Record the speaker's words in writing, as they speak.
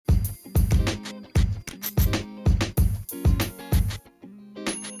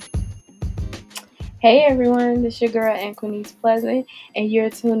Hey everyone, this is your girl Anquinese Pleasant, and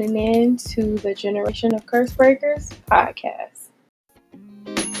you're tuning in to the Generation of Curse Breakers podcast.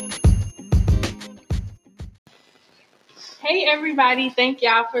 Hey everybody, thank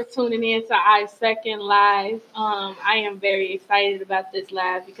y'all for tuning in to our second live. I am very excited about this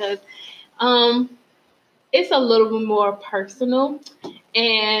live because it's a little bit more personal,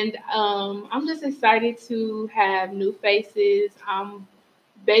 and I'm just excited to have new faces. I'm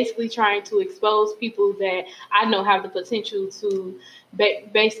basically trying to expose people that I know have the potential to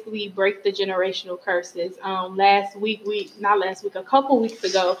basically break the generational curses. A couple weeks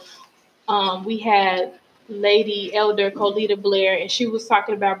ago, we had Lady Elder Colita Blair, and she was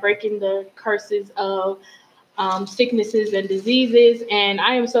talking about breaking the curses of sicknesses and diseases. And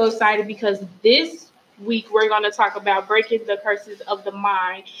I am so excited because this week we're going to talk about breaking the curses of the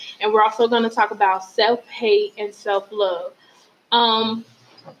mind, and we're also going to talk about self-hate and self-love.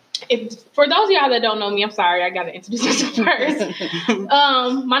 If for those of y'all that don't know me, I'm sorry, I gotta introduce myself first.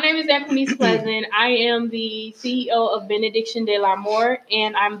 My name is Anquinese Pleasant. I am the CEO of Benediction de l'Amour,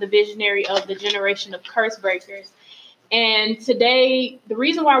 and I'm the visionary of the Generation of Curse Breakers. And today, the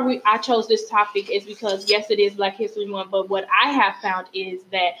reason why I chose this topic is because, yes, it is Black History Month, but what I have found is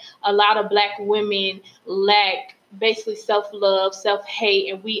that a lot of Black women lack basically self-love,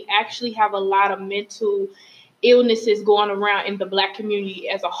 self-hate, and we actually have a lot of mental illnesses going around in the Black community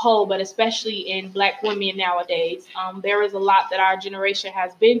as a whole, but especially in Black women nowadays. There is a lot that our generation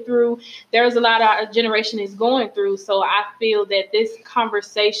has been through. There is a lot our generation is going through. So I feel that this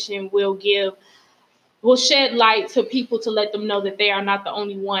conversation will shed light to people to let them know that they are not the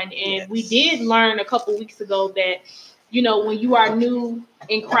only one. And yes, we did learn a couple weeks ago that, when you are new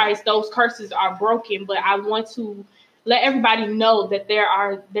in Christ, those curses are broken. But I want to let everybody know that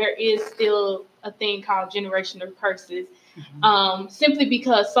there is still a thing called generational curses, simply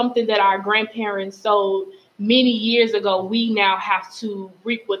because something that our grandparents sowed many years ago, we now have to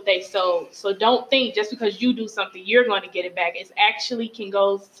reap what they sowed. So don't think just because you do something, you're going to get it back. It actually can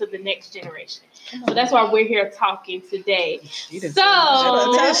go to the next generation. So that's why we're here talking today. Attention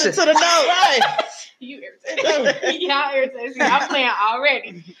to the note, right? You irritated. Y'all irritated. I'm playing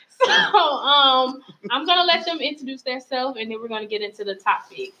already. So I'm gonna let them introduce themselves, and then we're gonna get into the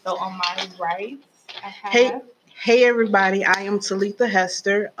topic. So on my right, I have. Hey everybody, I am Talitha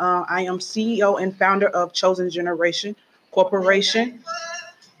Hester. I am CEO and founder of Chosen Generation Corporation.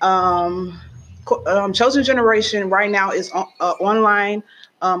 Chosen Generation right now is online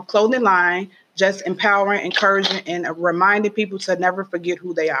clothing line, just empowering, encouraging, and reminding people to never forget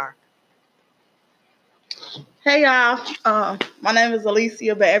who they are. Hey y'all, my name is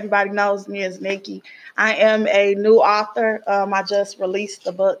Alicia, but everybody knows me as Nikki. I am a new author. I just released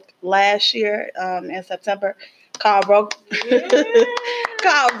the book last year in September called called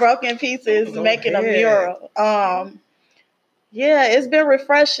Broken Pieces, Making a Mural. Yeah, it's been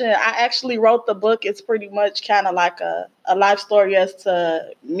refreshing. I actually wrote the book. It's pretty much kind of like a life story as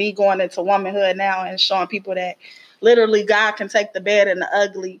to me going into womanhood now and showing people that literally God can take the bad and the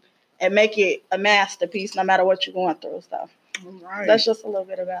ugly and make it a masterpiece no matter what you're going through. So That's just a little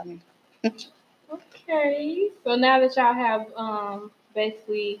bit about me. Okay. So now that y'all have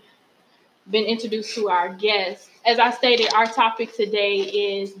basically been introduced to our guests, as I stated, our topic today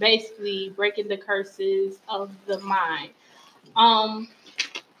is basically breaking the curses of the mind.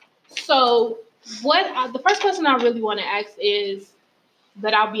 So the first question I really want to ask is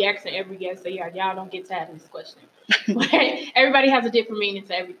that I'll be asking every guest, so y'all don't get tired of this question. But everybody has a different meaning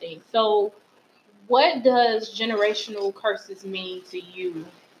to everything. So what does generational curses mean to you?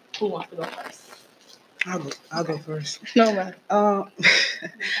 Who wants to go first? I'll go first. No matter.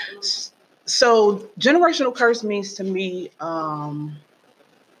 So generational curse means to me, go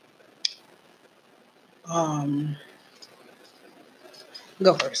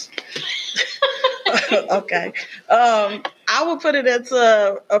first. Okay. I would put it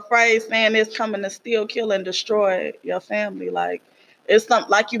into a phrase saying it's coming to steal, kill, and destroy your family. Like it's something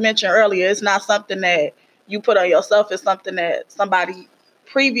like you mentioned earlier. It's not something that you put on yourself. It's something that somebody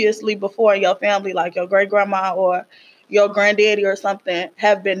previously before in your family, like your great grandma or your granddaddy or something,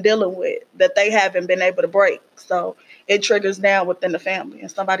 have been dealing with that they haven't been able to break. So it triggers down within the family,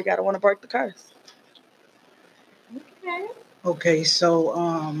 and somebody got to want to break the curse. Okay. So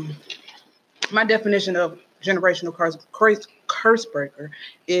my definition of generational curse breaker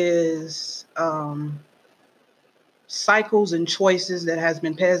is cycles and choices that has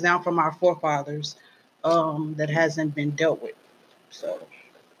been passed down from our forefathers that hasn't been dealt with. So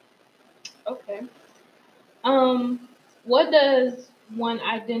okay. What does one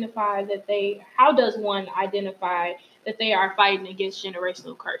identify that they? How does one identify that they are fighting against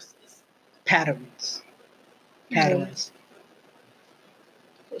generational curses? patterns. Patterns.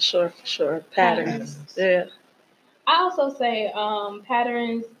 For sure. Patterns. Yeah. I also say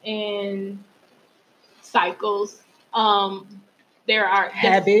patterns and cycles. There are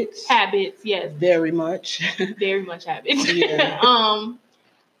habits. Habits, yes. Very much. Very much habits. Yeah.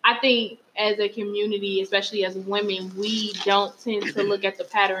 I think as a community, especially as women, we don't tend to look at the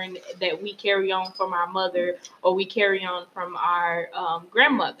pattern that we carry on from our mother or we carry on from our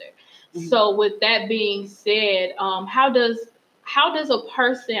grandmother. Mm-hmm. So with that being said, how does a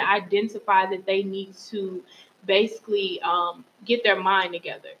person identify that they need to basically get their mind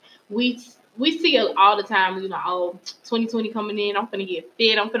together? We see it all the time, 2020 coming in, I'm gonna get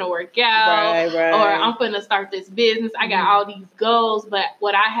fit, I'm gonna work out, right. or I'm gonna start this business. I got all these goals, but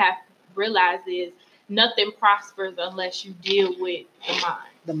what I have realized is nothing prospers unless you deal with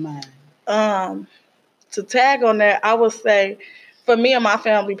the mind. To tag on that, I would say, for me and my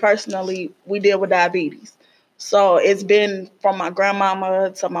family personally, we deal with diabetes. So it's been from my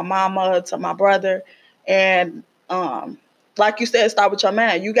grandmama to my mama to my brother, and like you said, start with your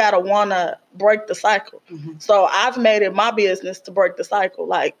man. You gotta wanna break the cycle. Mm-hmm. So I've made it my business to break the cycle.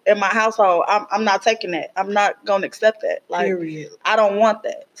 Like in my household, I'm not taking that. I'm not gonna accept that. Like, period. I don't want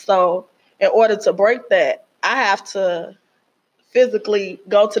that. So in order to break that, I have to physically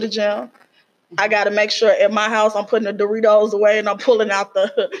go to the gym. I got to make sure in my house I'm putting the Doritos away and I'm pulling out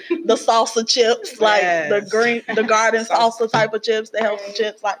the salsa chips, like the garden salsa type of chips, the healthy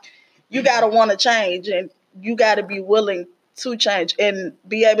chips. Like, you got to want to change, and you got to be willing to change and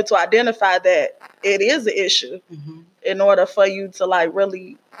be able to identify that it is an issue in order for you to like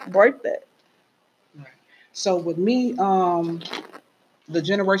really break that. Right. So with me, the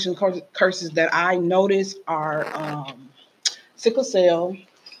generational curses that I notice are sickle cell,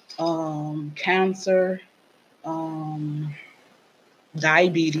 cancer,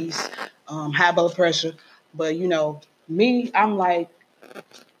 diabetes, high blood pressure. But me, I'm like,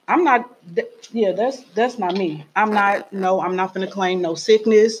 I'm not. Yeah, that's not me. I'm not gonna claim no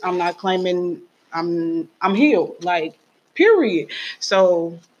sickness. I'm not claiming I'm healed. Like, period.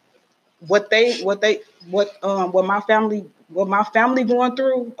 So what my family going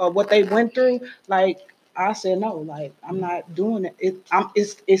through, or what they went through, like, I said no. Like, I'm not doing it.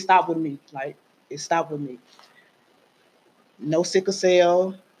 It stopped with me. Like, it stopped with me. No sickle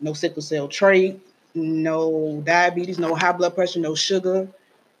cell trait, no diabetes, no high blood pressure, no sugar.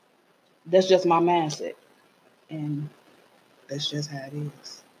 That's just my mindset, and that's just how it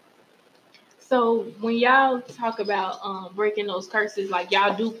is. So when y'all talk about breaking those curses, like,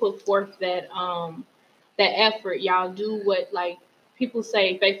 y'all do put forth that effort. Y'all do what, like, people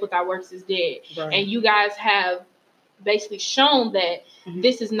say, faith without works is dead. Right. And you guys have basically shown that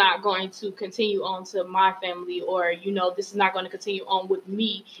this is not going to continue on to my family, or this is not going to continue on with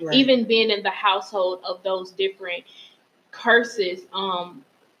me. Right. Even being in the household of those different curses,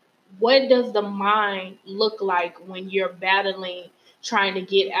 what does the mind look like when you're battling, trying to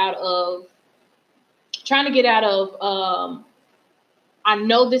get out of I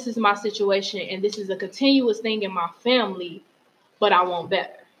know this is my situation and this is a continuous thing in my family, but I want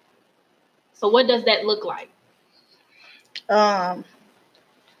better. So what does that look like? I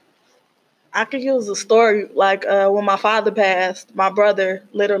could use a story like when my father passed, my brother,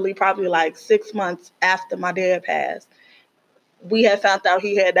 literally probably like 6 months after my dad passed, we had found out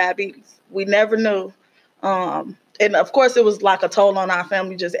he had diabetes. We never knew. And of course it was like a toll on our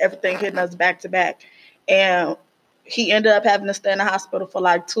family, just everything hitting us back to back. And he ended up having to stay in the hospital for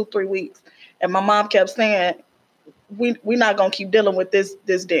like 2-3 weeks. And my mom kept saying, we're not going to keep dealing with this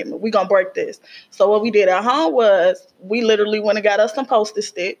demon. We're going to break this. So what we did at home was we literally went and got us some Post-it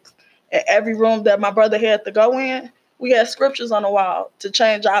sticks. And every room that my brother had to go in, we had scriptures on the wall to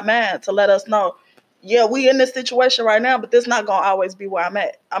change our mind, to let us know, yeah, we in this situation right now, but this not going to always be where I'm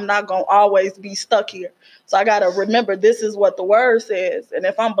at. I'm not going to always be stuck here. So I got to remember this is what the word says. And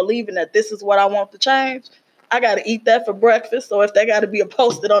if I'm believing that this is what I want to change, I got to eat that for breakfast. So if they got to be a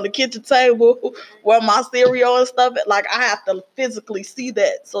Post-it on the kitchen table where my cereal and stuff, like, I have to physically see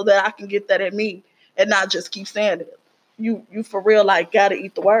that so that I can get that in me and not just keep saying it. You for real, like, got to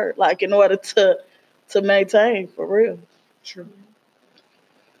eat the word, like, in order to maintain, for real. True.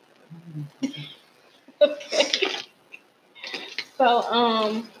 Okay. So,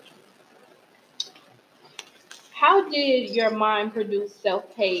 how did your mind produce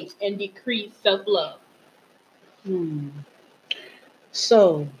self-hate and decrease self-love?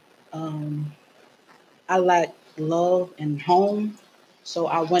 So, I lack love and home, so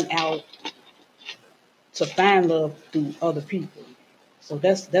I went out to find love through other people. So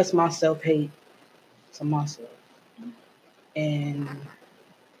that's my self-hate to myself. And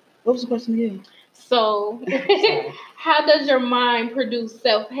What was the question again? So, Sorry. how does your mind produce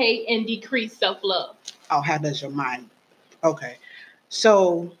self-hate and decrease self-love? Oh, how does your mind? Okay.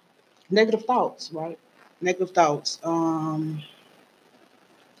 So negative thoughts, right? Negative thoughts.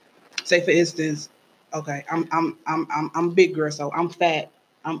 Say for instance, okay, I'm big girl, so I'm fat,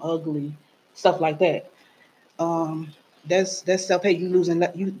 I'm ugly, stuff like that. Um, that's self hate. You losing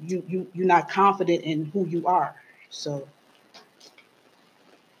you're not confident in who you are. So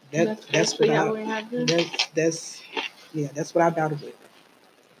that's what basically how I we have this. that's yeah, that's what I battle with.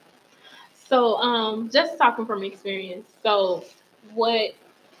 So, just talking from experience. So, what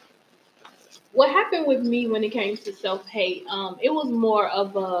what happened with me when it came to self hate? It was more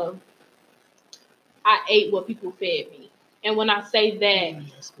of a I ate what people fed me, and when I say that,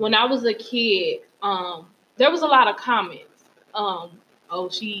 when I was a kid, there was a lot of comments. Oh,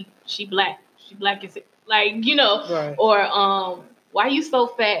 she black. She black is like Right. or why you so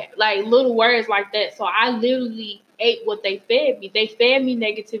fat? Like little words like that. So I literally ate what they fed me. They fed me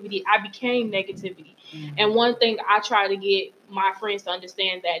negativity. I became negativity. Mhm. And one thing I try to get my friends to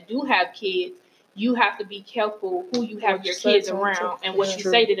understand that do have kids, you have to be careful who you have What your you say kids to 'em, around too. and what Yeah. you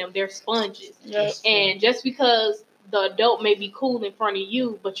say to them. They're sponges. Yeah. And just because the adult may be cool in front of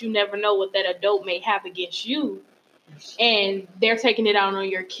you, but you never know what that adult may have against you. And they're taking it out on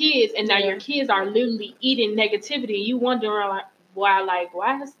your kids, and now Yeah. your kids are literally eating negativity. And you wondering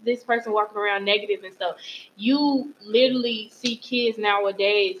why is this person walking around negative and stuff? You literally see kids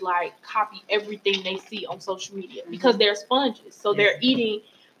nowadays like copy everything they see on social media because they're sponges. So they're eating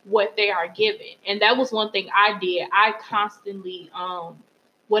what they are given. And that was one thing I did. I constantly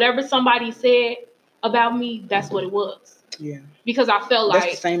whatever somebody said about me, that's what it was. Yeah. Because I felt That's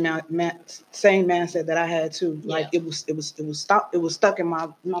like the same mindset that I had too. Like Yeah. it was stuck in my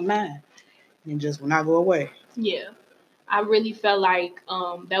mind and just will not go away. Yeah, I really felt like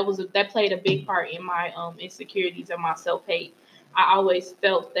that played a big part in my insecurities and my self hate. I always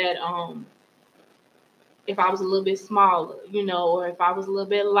felt that if I was a little bit smaller, or if I was a little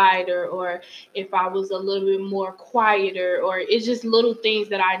bit lighter, or if I was a little bit more quieter, or it's just little things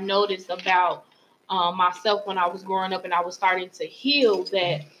that I noticed about myself when I was growing up and I was starting to heal.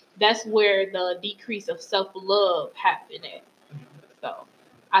 That's where the decrease of self love happened at. So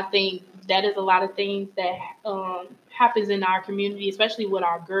I think that is a lot of things that happens in our community, especially with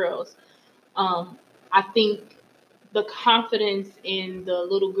our girls. I think the confidence in the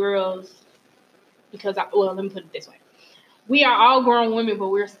little girls, because let me put it this way: we are all grown women, but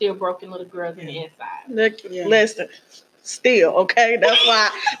we're still broken little girls in the inside. Look, Yeah. listen, still okay.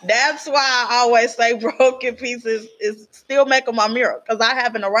 That's why I always say broken pieces is still making my mirror because I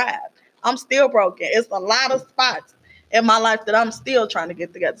haven't arrived. I'm still broken. It's a lot of spots in my life that I'm still trying to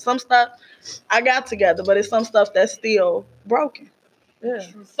get together. Some stuff I got together, but it's some stuff that's still broken. Yeah.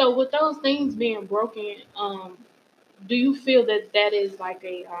 So with those things being broken, do you feel that is like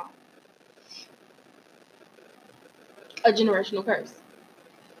a generational curse?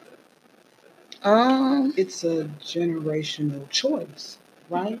 It's a generational choice,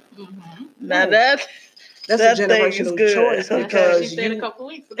 right? Mm-hmm. Now that's that a thing is generational good. choice That's what because she said a you couple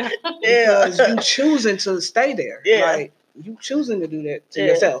weeks ago. Yeah. because you choosing to stay there. Yeah. Like you choosing to do that to Yeah.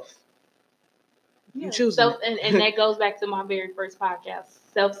 yourself. You Yeah. choosing And that goes back to my very first podcast,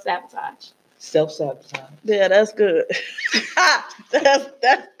 self-sabotage. self-sabotage. Yeah, that's good. that's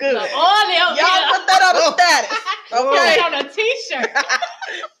good. So all them, Y'all put that on the status. Put Okay. it on a t-shirt.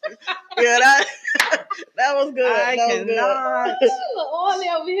 Yeah, that was good. I that was cannot. good. All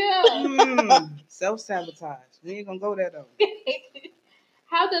over here. Self-sabotage. We ain't gonna go there though.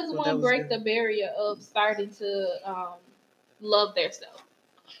 How does Well, that one was break good. the barrier of starting to love themselves?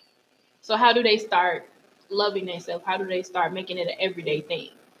 So how do they start loving themselves? How do they start making it an everyday thing?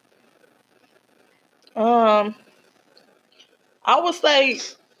 I would say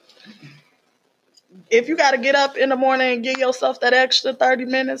if you got to get up in the morning and give yourself that extra 30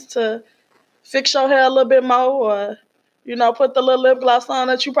 minutes to fix your hair a little bit more or, put the little lip gloss on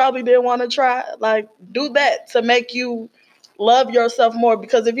that you probably didn't want to try, like, do that to make you love yourself more.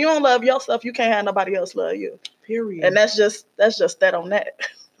 Because if you don't love yourself, you can't have nobody else love you. Period. And that's just that on that.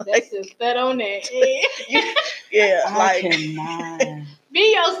 That's just that on that. Yeah, I cannot.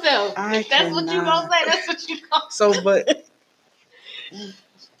 Be yourself. I If that's what you gonna cannot. say, that's what you gonna So, but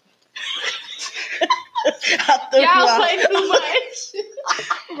Y'all play too much.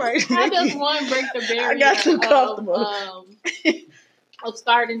 right. How does one break the barrier I got too comfortable. of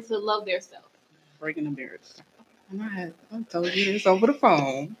starting to love themselves? Breaking the barrier. And I told you this over the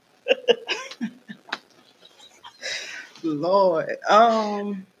phone. Lord,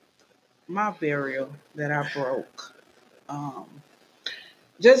 my barrier that I broke.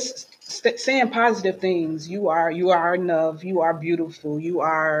 just saying positive things. You are enough. You are beautiful. You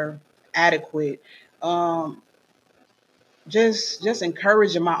are adequate. Um, just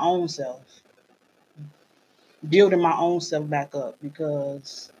encouraging my own self, building my own self back up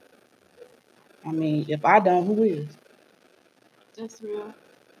because I mean, if I don't, who is? That's real.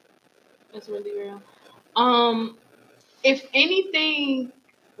 That's really real. Um, if anything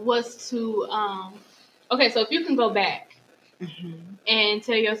was to okay, so if you can go back and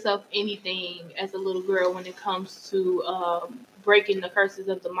tell yourself anything as a little girl when it comes to breaking the curses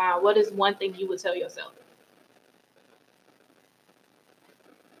of the mind, what is one thing you would tell yourself?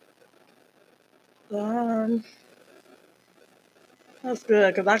 Um, that's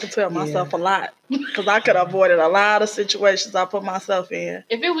good because I could tell Yeah. myself a lot because I could have avoided a lot of situations I put myself in.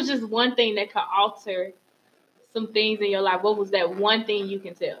 If it was just one thing that could alter some things in your life, what was that one thing you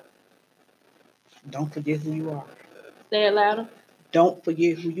can tell? Don't forget who you are. Say it louder. Don't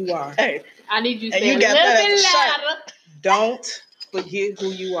forget who you are. Hey, I need you to And say you it a got little that as a bit shirt. louder. Don't forget who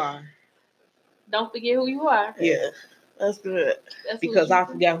you are. Don't forget who you are. Yeah, that's good. That's because what I you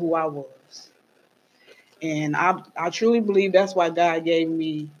said. forgot who I was. And I truly believe that's why God gave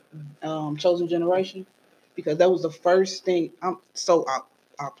me Chosen Generation, because that was the first thing. I'm so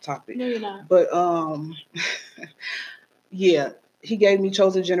off topic. No, you're not. But yeah, he gave me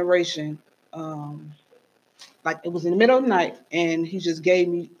Chosen Generation. Like it was in the middle of the night, and he just gave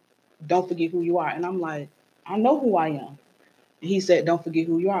me, "Don't forget who you are." And I'm like, I know who I am. And he said, "Don't forget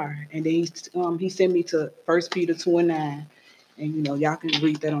who you are." And then he sent me to 1 Peter 2:9, and y'all can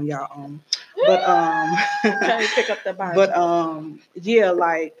read that on y'all own. But Okay, pick up the Bible. but yeah,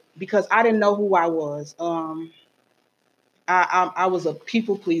 like because I didn't know who I was. I was a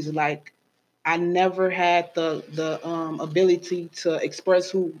people pleaser. Like I never had the ability to express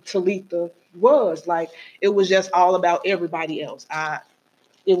who Talitha was. Like it was just all about everybody else.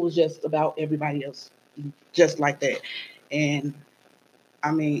 It was just about everybody else, just like that. And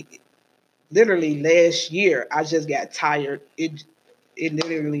I mean, literally last year, I just got tired. It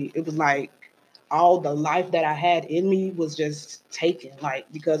was like all the life that I had in me was just taken, like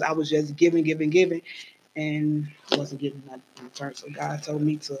because I was just giving, and wasn't getting nothing in return. So God told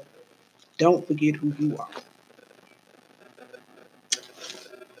me to don't forget who you are.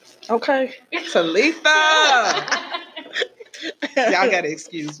 Okay. Talitha! Y'all gotta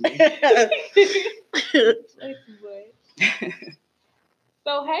excuse me.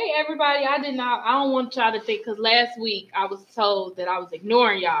 So hey everybody, I don't want y'all to think, because last week I was told that I was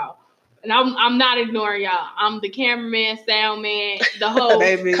ignoring y'all. And I'm not ignoring y'all. I'm the cameraman, sound man, the host.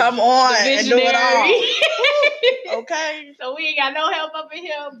 Baby, Come on the and do it visionary. all. Okay. So we ain't got no help up in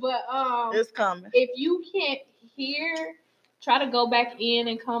here, but It's coming. if you can't hear, try to go back in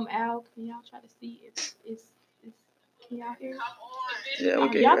and come out. Can y'all try to see if it's can y'all hear? Yeah, we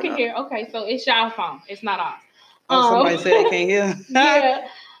can y'all hear can it. hear. Okay, so it's y'all phone. It's not ours. somebody said they can't hear. Yeah.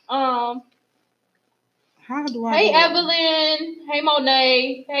 How do I? Hey do that? Evelyn. Hey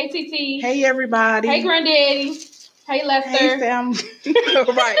Monet. Hey TT. Hey everybody. Hey Granddaddy. Hey Lester. Hey family.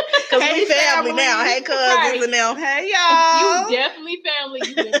 Right. Because Hey, we family family. now. Hey cousins Right. and them. Hey y'all. You definitely family.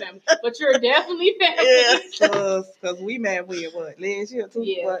 You been family, but you're definitely family. Yeah. Cause we mad weird what last year too.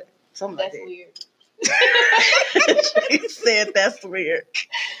 Yeah. What something That's like that. weird. She said that's weird.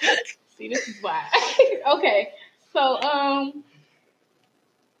 See, this is why. Okay, so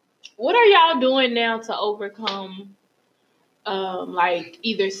what are y'all doing now to overcome like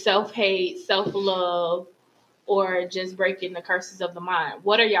either self-hate, self-love, or just breaking the curses of the mind?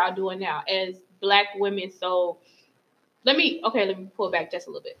 What are y'all doing now as Black women? So let me pull back just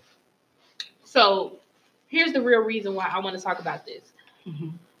a little bit. So here's the real reason why I want to talk about this.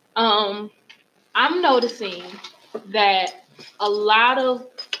 Mm-hmm. I'm noticing that a lot of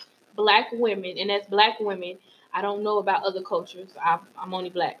Black women, and as Black women, I don't know about other cultures. I'm only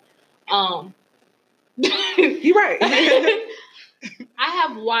Black. You're right. I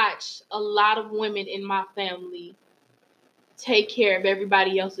have watched a lot of women in my family take care of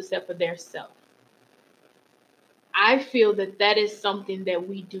everybody else except for their self. I feel that is something that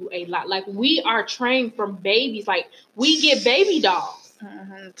we do a lot. Like we are trained from babies. Like we get baby dolls.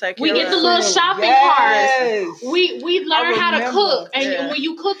 Mm-hmm. We get the of little shopping carts. We learn how to cook. And when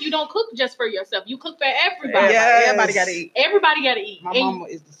you cook, you don't cook just for yourself. You cook for everybody. Everybody got to eat. Everybody got to eat. My mama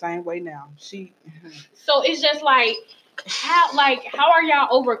is the same way now. So it's just like how are y'all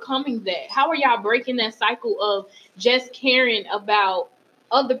overcoming that? How are y'all breaking that cycle of just caring about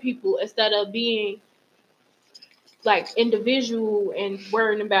other people instead of being like individual and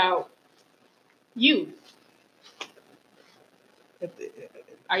worrying about you?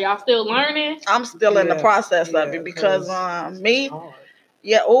 Are y'all still learning? I'm still in the process of it because me, hard.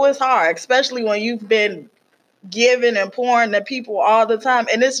 Yeah, oh, it's hard, especially when you've been giving and pouring to people all the time.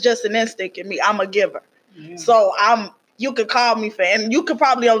 And it's just an instinct in me. I'm a giver. Yeah. So you could call me and you could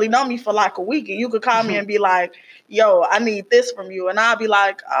probably only know me for like a week, and you could call me and be like, yo, I need this from you. And I'll be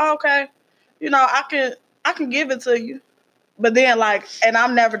like, oh, okay, I can give it to you. But then and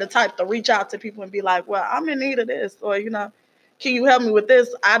I'm never the type to reach out to people and be like, well, I'm in need of this, or, can you help me with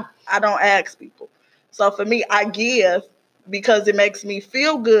this? I don't ask people. So for me, I give because it makes me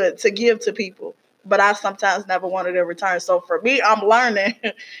feel good to give to people. But I sometimes never wanted a return. So for me, I'm learning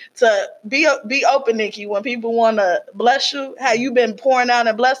to be open, Nikki. When people want to bless you, how you been pouring out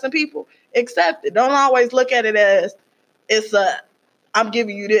and blessing people, accept it. Don't always look at it as I'm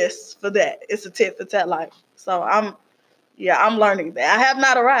giving you this for that. It's a tit for tat life. So I'm learning that. I have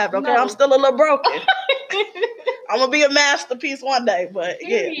not arrived. Okay, No. I'm still a little broken. I'm gonna be a masterpiece one day, but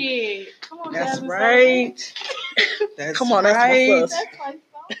yeah. Period. Come on, That's Jasmine right. That's Come on, right. that's my sis. That's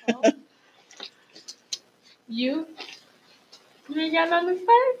my song. You ain't got nothing to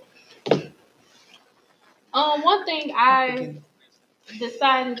say? One thing I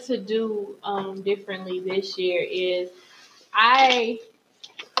decided to do differently this year is I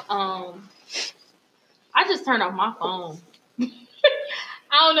just turned off my phone.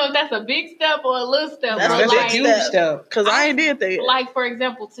 I don't know if that's a big step or a little step. That's but a That's big a huge step. Because I ain't did that yet. Like, for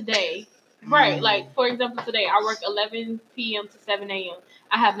example, today. Right. Like, for example, today I work 11 p.m. to 7 a.m.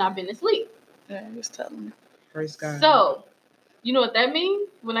 I have not been asleep. Yeah, just telling me. Praise God. So, you know what that means?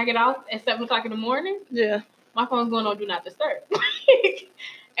 When I get off at 7 o'clock in the morning, Yeah. my phone's going on Do Not Disturb.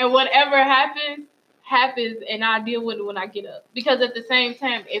 And whatever happens, and I deal with it when I get up. Because at the same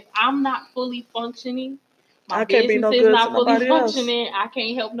time, if I'm not fully functioning, my business is not fully functioning. I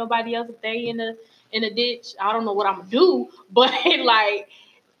can't help nobody else if they in a ditch. I don't know what I'm gonna do, but like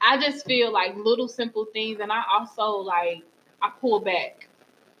I just feel like little simple things, and I also I pull back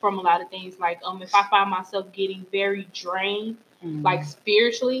from a lot of things. Like if I find myself getting very drained, like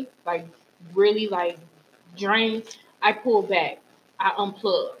spiritually, like really drained, I pull back. I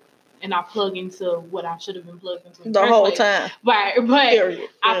unplug. And I plug into what I should have been plugged into the whole time. Right, but Period.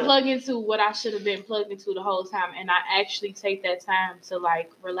 I plug into what I should have been plugged into the whole time, and I actually take that time to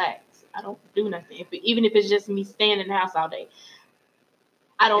relax. I don't do nothing. Even if it's just me staying in the house all day,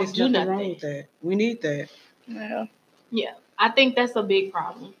 I don't do nothing. Wrong with that. We need that. Yeah. Yeah, I think that's a big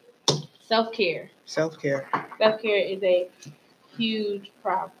problem. Self-care. Self-care. Self-care is a huge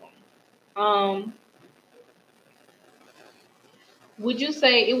problem. Would you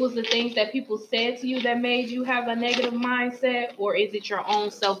say it was the things that people said to you that made you have a negative mindset, or is it your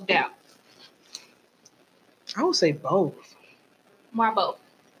own self-doubt? I would say both. Why both?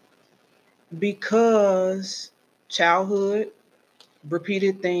 Because childhood,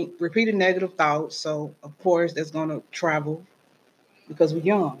 repeated negative thoughts. So of course that's gonna travel because we're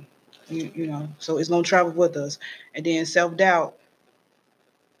young, you know. So it's gonna travel with us. And then self-doubt.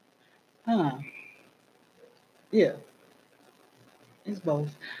 Yeah. It's both.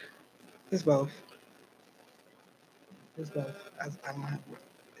 It's both. It's both.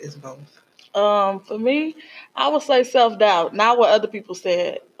 It's both. For me, I would say self-doubt, not what other people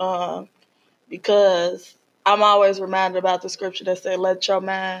said. Because I'm always reminded about the scripture that said, "Let your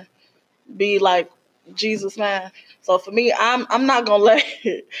mind be like Jesus' mind." So for me, I'm not gonna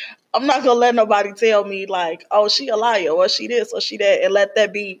let nobody tell me oh, she a liar or she this or she that, and let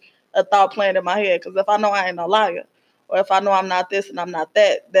that be a thought playing in my head. Because if I know I ain't no liar, or if I know I'm not this and I'm not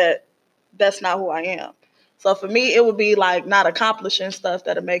that's not who I am. So for me, it would be not accomplishing stuff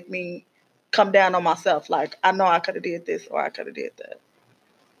that'll make me come down on myself. I know I could have did this or I could have did that.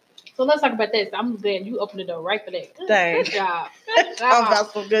 So let's talk about this. I'm glad you opened the door right for that. Good job. Good job. I'm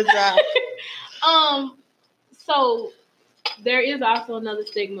about some good job. So there is also another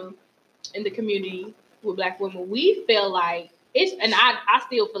stigma in the community with Black women. We feel like it's, and I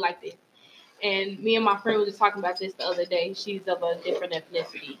still feel like this. And me and my friend were just talking about this the other day. She's of a different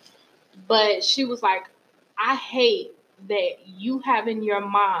ethnicity. But she was like, I hate that you have in your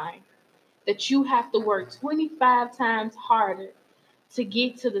mind that you have to work 25 times harder to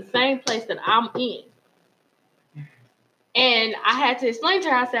get to the same place that I'm in. And I had to explain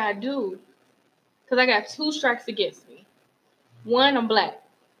to her, I said, I do. Because I got 2 strikes against me. 1, I'm Black.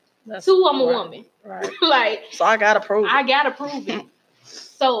 2, I'm a woman. Right. So I got to prove it. I got to prove it.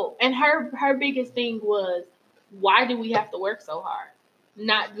 So, and her biggest thing was, why do we have to work so hard?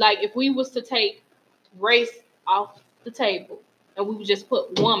 Not if we was to take race off the table and we would just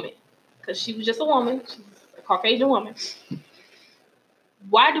put woman, because she was just a woman, she's a Caucasian woman.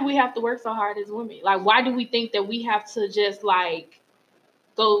 Why do we have to work so hard as women? Why do we think that we have to just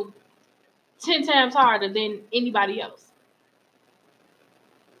go 10 times harder than anybody else?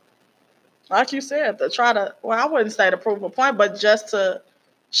 like you said, to try to, well, I wouldn't say to prove a point, but just to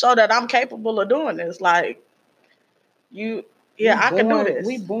show that I'm capable of doing this. Like, I can do this.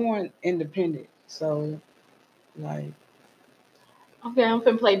 We born independent. So, like. Okay, I'm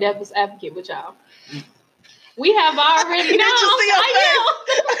finna play devil's advocate with y'all. We have already. Did you see your face?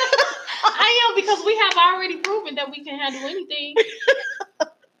 I am, because we have already proven that we can handle anything.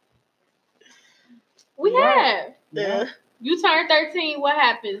 We have. Yeah. You turn 13, what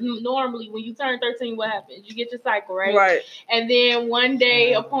happens? Normally, when you turn 13, what happens? You get your cycle, right? Right. And then one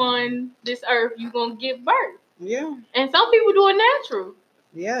day upon this earth, you're going to give birth. Yeah. And some people do it natural.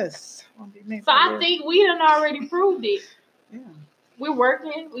 Yes. So I think we done already proved it. Yeah. We're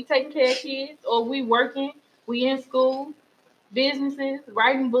working, we taking care of kids, or we working, we in school, businesses,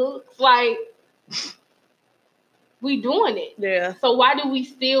 writing books, like, we doing it. Yeah. So why do we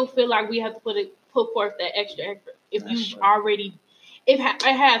still feel like we have to put forth that extra effort if you've already, it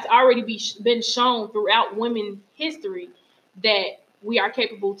has already been shown throughout women's history that we are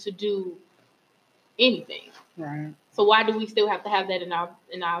capable to do anything. Right. So why do we still have to have that in our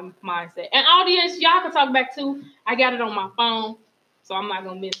mindset? And audience, y'all can talk back too. I got it on my phone, so I'm not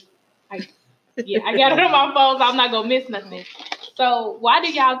gonna miss. I got it on my phone, so I'm not gonna miss nothing. So why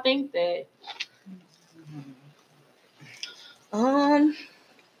do y'all think that?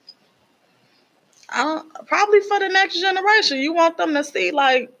 Probably for the next generation. You want them to see,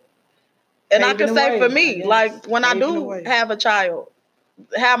 like, and I can say for me, like, when I do have a child,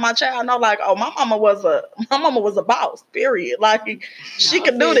 have my child know, like, oh, my mama was a boss, period. Like, she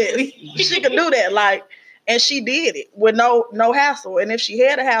could do this. She could do that. Like, and she did it with no hassle. And if she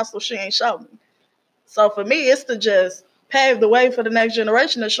had a hassle, she ain't show me. So for me, it's to just pave the way for the next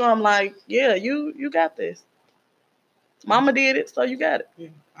generation to show them, like, yeah, you got this. Mama did it, so you got it. Yeah,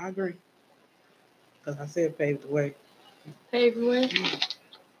 I agree. Because I said pave the way. Pave the way.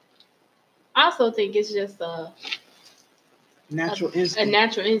 I also think it's just natural instinct. A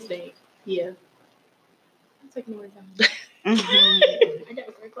natural instinct. Yeah. I'm taking more time. I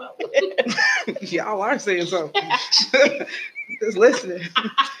gotta break up. Y'all are saying something. Just listening.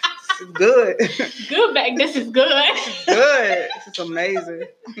 This is good. Good back. This is good. Good. This is amazing.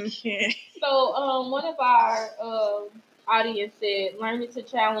 So, one of our audience said, learning to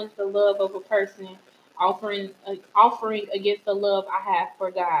challenge the love of a person, offering against the love I have for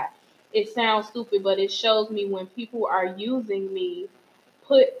God. It sounds stupid, but it shows me when people are using me.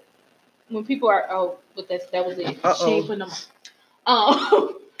 When people are but that was it. Uh-oh. She ain't putting them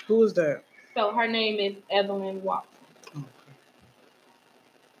on. Who is that? So her name is Evelyn Watson. Okay.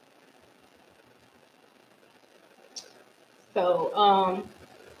 So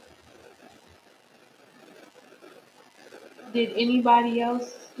did anybody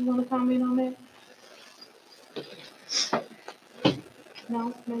else want to comment on that?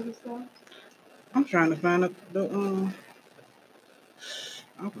 No, maybe so. I'm trying to find the I don't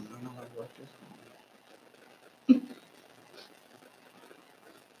know how to work this.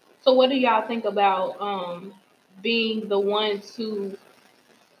 So what do y'all think about being the one to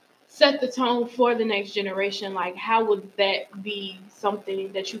set the tone for the next generation? Like, how would that be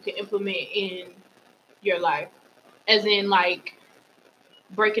something that you could implement in your life? As in, like,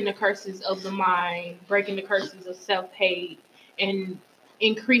 breaking the curses of the mind, breaking the curses of self-hate, and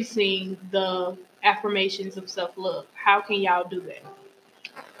increasing the affirmations of self-love. How can y'all do that?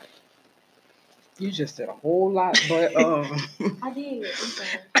 You just said a whole lot, but I did.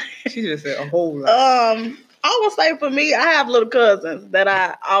 she just said a whole lot. I would say for me, I have little cousins that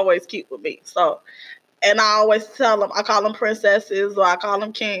I always keep with me. So, and I always tell them, I call them princesses or I call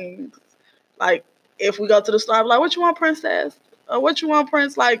them kings. Like, if we go to the store, I'm like, what you want, princess? Or what you want,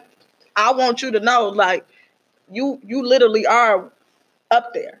 prince? Like, I want you to know, like, you literally are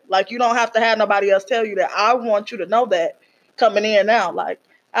up there. Like, you don't have to have nobody else tell you that. I want you to know that coming in now. Like,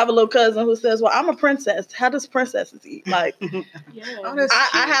 I have a little cousin who says, well, I'm a princess. How does princesses eat? Like, I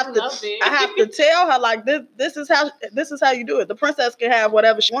have to tell her, like, this is how you do it. The princess can have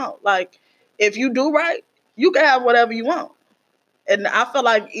whatever she wants. Like, if you do right, you can have whatever you want. And I feel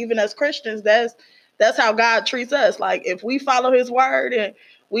like even as Christians, that's how God treats us. Like, if we follow his word and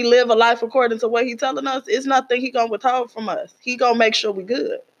we live a life according to what he's telling us, it's nothing he gonna withhold from us. He gonna make sure we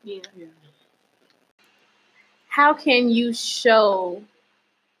good. Yeah. How could you show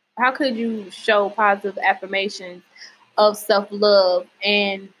positive affirmations of self-love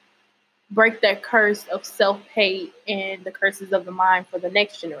and break that curse of self-hate and the curses of the mind for the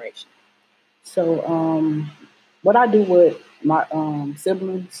next generation? So, what I do with my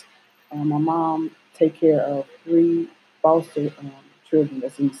siblings, my mom take care of 3 foster children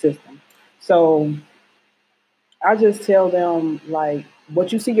that's in the system. So I just tell them, like,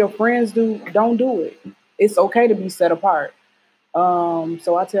 what you see your friends do, don't do it. It's okay to be set apart.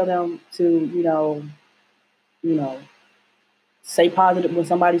 So I tell them to, you know, say positive when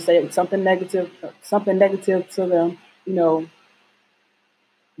somebody say something negative to them,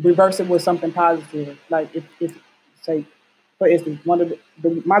 reverse it with something positive. Like if say, for instance, one of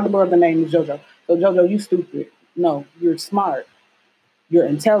my brother name is JoJo. So JoJo, you stupid. No, you're smart. You're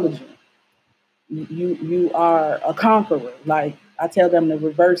intelligent. You are a conqueror. Like I tell them to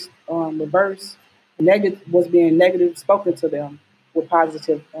reverse negative what's being negative spoken to them with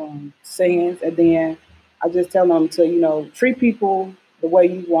positive sayings, and then I just tell them to treat people the way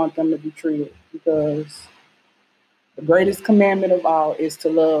you want them to be treated, because the greatest commandment of all is to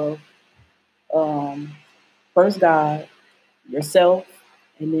love first God, yourself,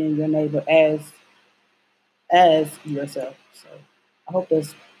 and then your neighbor as yourself. So I hope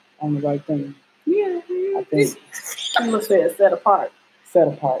that's on the right thing. Yeah. I think I'm gonna say set apart. Set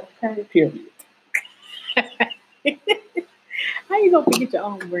apart. Okay. Period. How you gonna forget your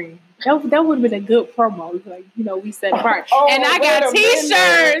own brand? That would have been a good promo. It's like, we set apart. And I got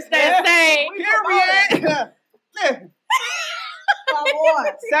T-shirts that say period. Listen.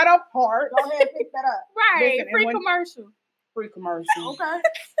 Set apart. Go ahead and pick that up. Right. Listen, Free commercial. Free commercial. Okay.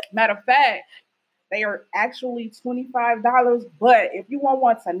 Matter of fact, they are actually $25. But if you want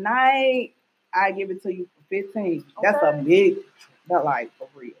one tonight, I give it to you for $15. Okay. That's a big, that like for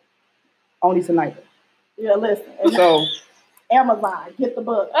real. Only tonight. Yeah, listen. So Amazon, get the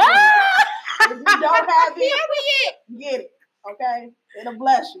book. If you don't have it, get it. Okay? It'll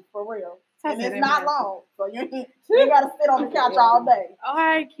bless you for real. And it's not long. So you gotta sit on the couch all day.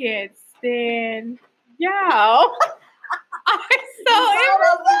 I can't stand y'all. I'm so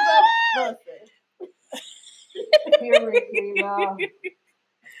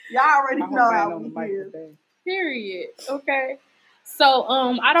Y'all already know how we is. Period. Okay. So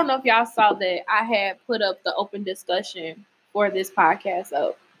I don't know if y'all saw that I had put up the open discussion for this podcast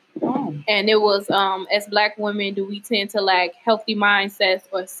up. Oh. And it was as Black women, do we tend to lack healthy mindsets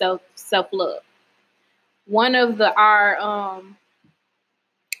or self-love? One of our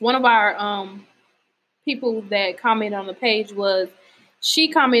people that commented on the page she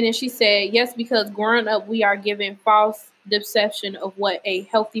commented and she said, yes, because growing up we are given false deception of what a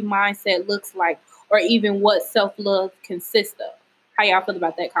healthy mindset looks like, or even what self-love consists of. How y'all feel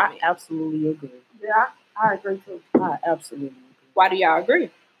about that comment? I absolutely agree. Yeah, I agree too. I absolutely agree. Why do y'all agree?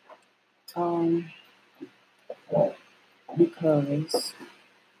 Because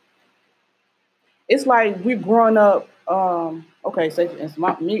it's like we're growing up. Okay, so it's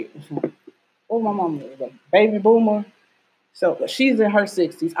my mom is a baby boomer, so she's in her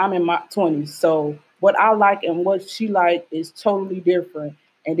 60s. I'm in my 20s. So what I like and what she like is totally different.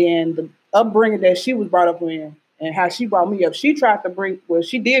 And then the upbringing that she was brought up in and how she brought me up, she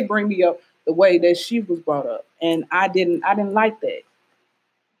did bring me up the way that she was brought up, and I didn't like that.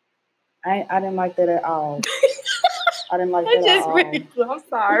 I didn't like that at all. I didn't like that at all. I'm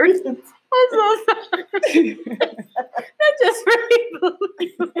sorry. I'm so sorry. That just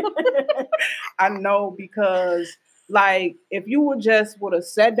really. I know, because like if you would have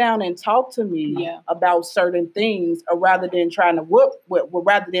sat down and talked to me about certain things, or rather than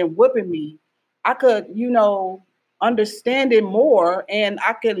whipping me, I could, understand it more, and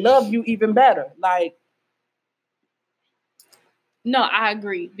I could love you even better. Like, no, I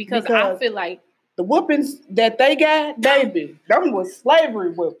agree because I feel like the whoopings that they got, baby, them was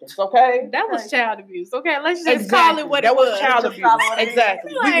slavery whoopings, okay? That was child abuse, okay? Let's just call it what it was. That was child abuse.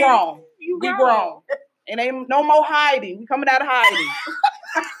 Exactly. Like, we grown. We grown. And ain't no more hiding. We coming out of hiding.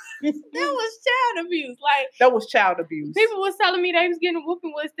 That was child abuse. Like, that was child abuse. People was telling me they was getting a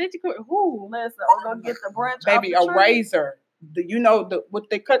whooping with stitch cord. Who? Listen, I'm gonna get the branch. Baby, a razor. What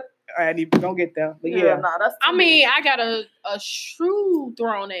they cut. I ain't even gonna get there. But I got a shrew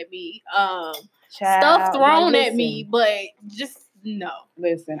thrown at me. Stuff thrown at me, but just no.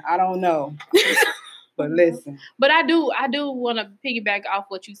 Listen, I don't know. But listen. But I do want to piggyback off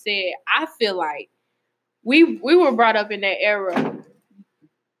what you said. I feel like we were brought up in that era.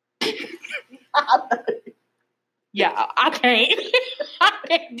 Yeah, I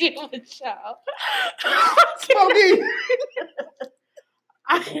can't deal with y'all. Smokey.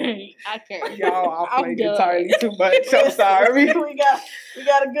 I can't. Y'all, I played entirely too much. I'm sorry. we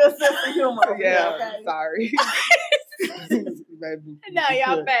got a good sense of humor. Yeah, okay. Sorry. No,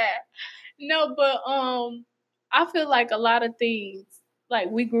 y'all bad. No, but I feel like a lot of things, like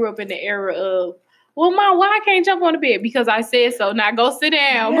we grew up in the era of, well, Mom, why I can't jump on the bed? Because I said so. Now go sit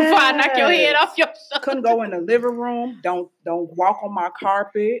down before I knock your head off your shoulder. Couldn't go in the living room. Don't walk on my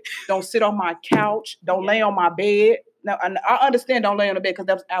carpet. Don't sit on my couch. Don't lay on my bed. Now, I understand don't lay on the bed because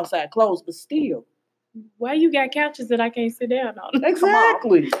that's outside clothes, but still. Why you got couches that I can't sit down on?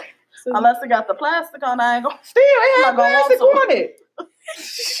 Exactly. So, Unless it got the plastic on, I ain't gonna. Still, it had I'm not gonna plastic want on it.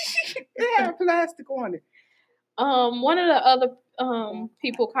 It had plastic on it. one of the other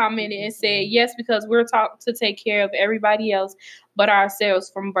people commented and said, yes, because we're taught to take care of everybody else but ourselves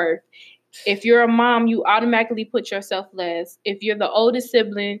from birth. If you're a mom, you automatically put yourself last. If you're the oldest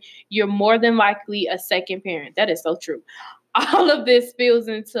sibling, you're more than likely a second parent. That is so true. All of this spills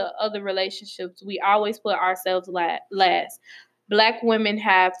into other relationships. We always put ourselves last. Black women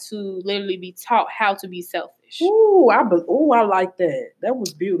have to literally be taught how to be selfish. Ooh, I like that. That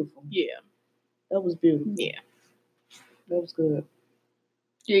was beautiful. Yeah. That was beautiful. Yeah. That was good.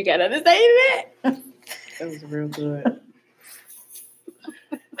 You gotta understand that. That was real good.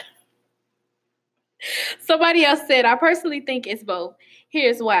 Somebody else said, I personally think it's both.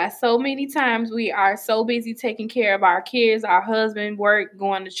 Here's why. So many times we are so busy taking care of our kids, our husband, work,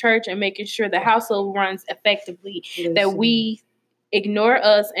 going to church, and making sure the household runs effectively that we ignore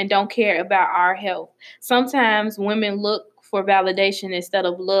us and don't care about our health. Sometimes women look for validation instead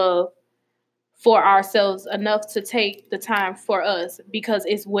of love for ourselves enough to take the time for us because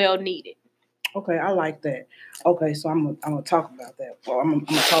it's well needed. Okay, I like that. Okay, so I'm gonna talk about that. Well, I'm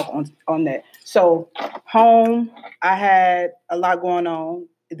gonna talk on that. So, home, I had a lot going on.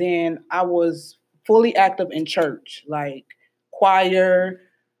 Then I was fully active in church, like choir.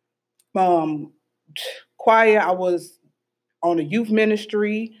 Choir. I was on a youth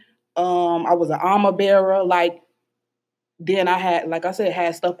ministry. I was an armor bearer. Like, then I had, like I said,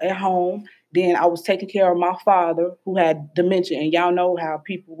 had stuff at home. Then I was taking care of my father who had dementia, and y'all know how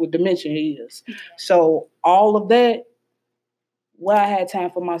people with dementia is. So all of that, well, I had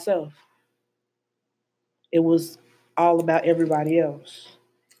time for myself. It was all about everybody else,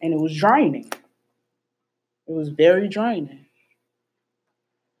 and it was draining. It was very draining.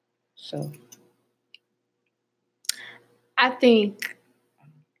 So I think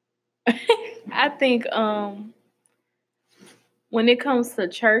when it comes to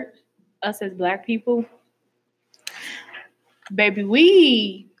church, us as Black people, baby,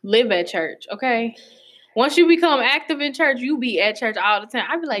 we live at church, okay? Once you become active in church, you be at church all the time.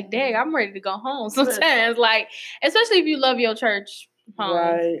 I be like, dang, I'm ready to go home sometimes. Like, especially if you love your church home.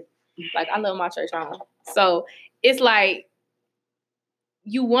 right. Like, I love my church home. So it's like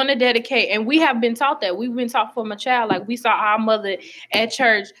you want to dedicate, and we have been taught that. We've been taught from a child. Like, we saw our mother at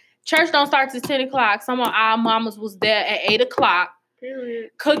church. Church don't start till 10 o'clock. Some of our mamas was there at 8 o'clock. Period.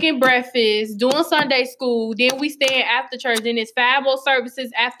 Cooking breakfast, doing Sunday school. Then we staying after church. Then it's 5 more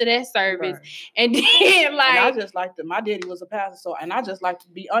services after that service. Right. And then, like... And I just like to, my daddy was a pastor, and I just like to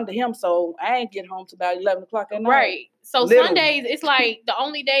be under him, so I ain't get home till about 11 o'clock at night. Right. So Literally. Sundays, it's like the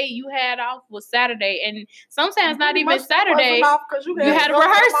only day you had off was Saturday. And sometimes not even Saturday. You had a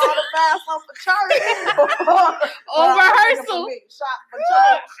rehearsal. Or rehearsal.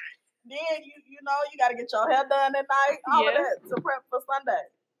 Then you got to get your hair done at night. All of that to prep for Sunday.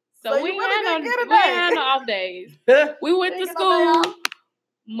 So we really had no off days. We went to school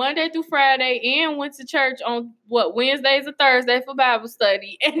Monday through Friday and went to church on Wednesdays or Thursday for Bible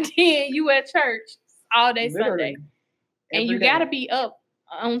study. And then you at church all day Literally. Sunday. And you got to be up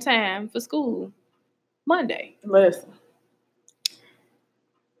on time for school Monday. Listen.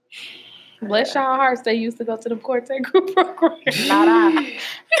 Bless y'all hearts, they used to go to the quartet group program. Not I.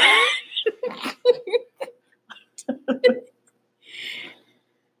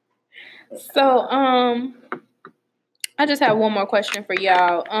 So, I just have one more question for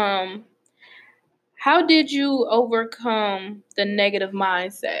y'all. How did you overcome the negative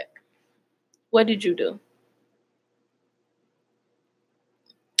mindset? What did you do?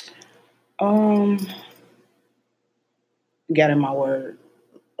 Got in my word.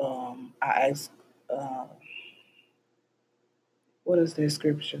 I asked, what is this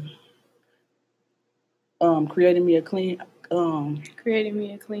scripture? Creating me a clean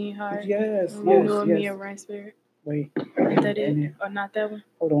heart. Yes, renewing me a right spirit. Wait. Is that it? Or not that one?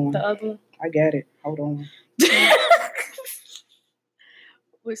 Hold on. The other one? I got it. Hold on.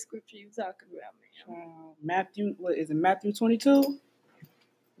 What scripture you talking about, man? Matthew, what is it? Matthew 22?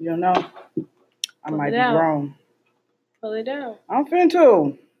 You don't know? I might be out. wrong. Pull it out. I'm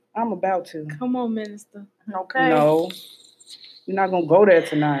finna. I'm about to. Come on, minister. Okay. No. You're not going to go there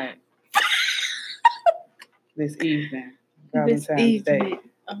tonight. This evening. Valentine's Day.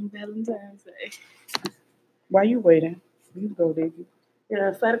 On Valentine's Day. Why you waiting? You go, Diggy.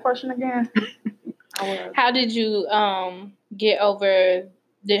 Yeah, say the question again. How did you how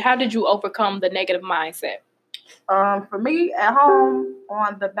did you overcome the negative mindset? For me, at home,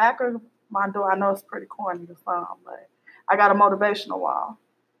 on the back of my door, I know it's pretty corny, the song, but I got a motivational wall.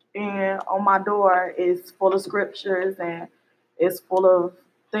 And on my door it's full of scriptures and it's full of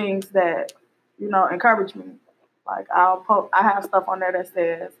things that, encourage me. Like I have stuff on there that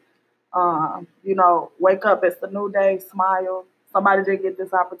says, wake up, it's the new day, smile. Somebody did get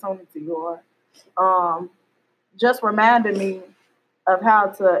this opportunity, or just reminding me of how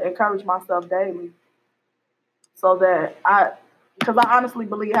to encourage myself daily, so that because I honestly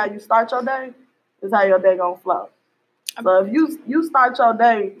believe how you start your day is how your day gonna flow. So if you start your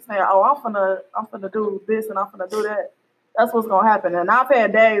day saying, "Oh, I'm finna do this and I'm finna do that," that's what's gonna happen. And I've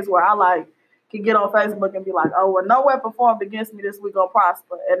had days where I can get on Facebook and be like, "Oh, well, no weapon formed against me this week gonna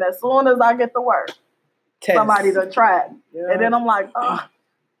prosper." And as soon as I get to work, somebody done tried me. Yeah. And then I'm like, "Oh,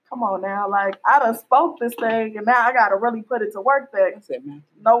 come on now. Like, I done spoke this thing and now I gotta really put it to work there.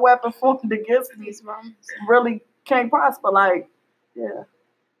 No weapon formed against me really can't prosper." Like, yeah.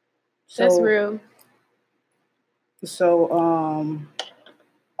 That's real. So,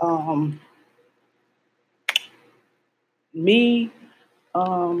 me,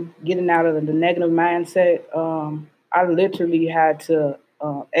 getting out of the negative mindset, I literally had to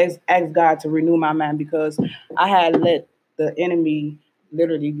ask God to renew my mind, because I had let the enemy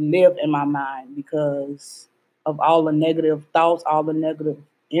literally live in my mind because of all the negative thoughts, all the negative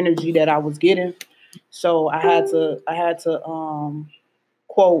energy that I was getting. So I had to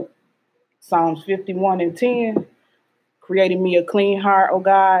quote Psalms 51:10, creating me a clean heart, O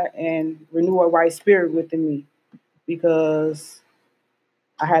God, and renew a right spirit within me, because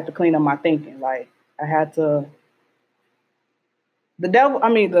I had to clean up my thinking. Like, I had to. The devil. I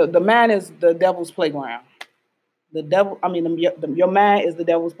mean, the man is the devil's playground. The devil. I mean, your mind is the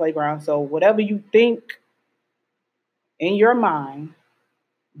devil's playground. So whatever you think in your mind,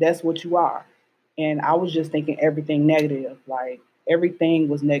 that's what you are. And I was just thinking everything negative. Like, everything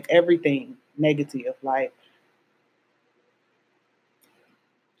was everything negative. Like,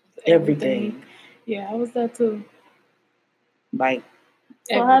 everything. Yeah, I was that too. Like,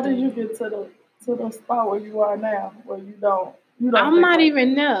 so how did you get to the spot where you are now, where you don't I'm not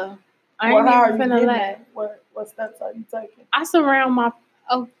even there. I ain't even finna laugh. What steps are you taking? I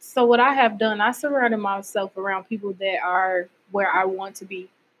so what I have done, I surrounded myself around people that are where I want to be,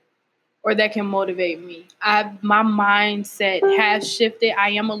 or that can motivate me. My mindset has shifted. I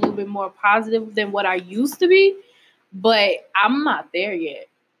am a little bit more positive than what I used to be, but I'm not there yet.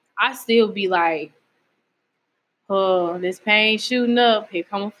 I still be like, "Oh, this pain shooting up. Here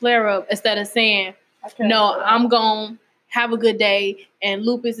come a flare up." Instead of saying, "No, I'm going to have a good day, and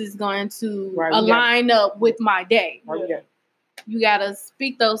lupus is going to align up with my day." You got to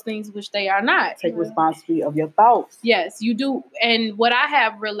speak those things which they are not. Take responsibility of your thoughts. Yes, you do. And what I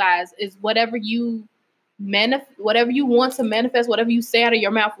have realized is whatever you want to manifest, whatever you say out of your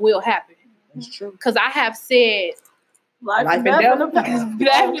mouth will happen. That's true. Because I have said, life and death.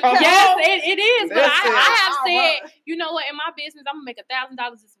 Yes, it is. But I have said, you know what? In my business, I'm gonna make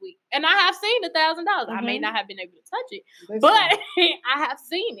 $1,000 this week, and I have seen $1,000. I may not have been able to touch it, but I have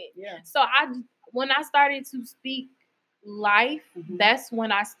seen it. Yeah. So when I started to speak life, that's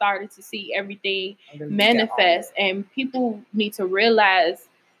when I started to see everything manifest, and people need to realize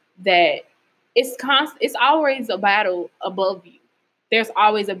that it's always a battle above you. There's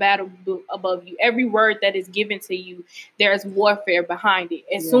always a battle above you. Every word that is given to you, there's warfare behind it.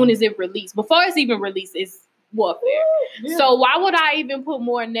 As soon as it released, before it's even released, it's warfare. Yeah. So why would I even put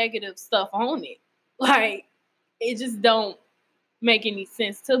more negative stuff on it? Like, it just don't make any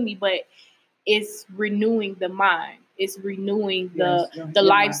sense to me. But it's renewing the mind. It's renewing the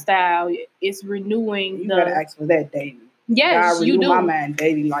lifestyle. Mind. It's renewing you gotta ask for that daily. Yes, God, you do. My mind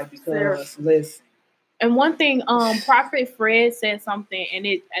daily, like, because listen. And one thing, Prophet Fred said something,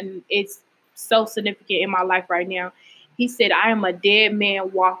 and it's so significant in my life right now. He said, "I am a dead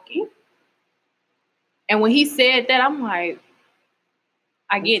man walking." And when he said that, I'm like,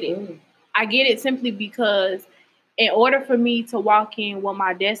 I get it. Good. I get it simply because in order for me to walk in what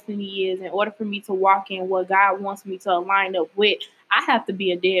my destiny is, in order for me to walk in what God wants me to align up with, I have to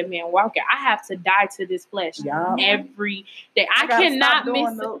be a dead man walking. I have to die to this flesh every day. I cannot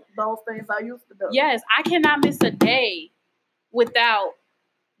miss those things I used to do. Yes, I cannot miss a day without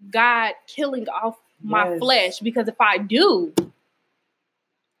God killing off my flesh, because if I do,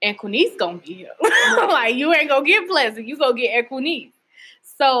 and Quinice gonna be here. Like, you ain't gonna get Pleasant, you gonna get Quinice.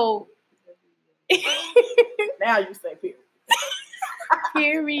 So now you say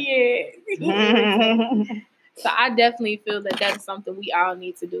period. So I definitely feel that that's something we all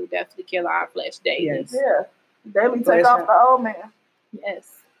need to do. Definitely kill our flesh daily. Yes. Yeah. Daily take off the old man.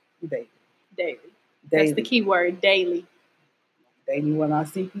 Yes. Daily. That's the key word, daily. Daily when I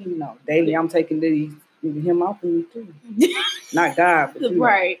seek you, no. Daily I'm taking these You can him off of me too. Not God, but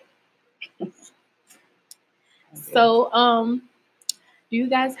right. So, do you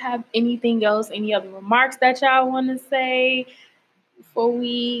guys have anything else? Any other remarks that y'all want to say before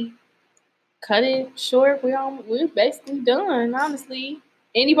we cut it short? We're basically done, honestly.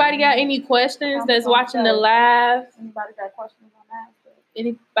 Anybody got any questions that's watching the live? Anybody got questions on that?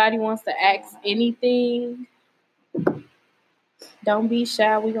 Anybody wants to ask anything? Don't be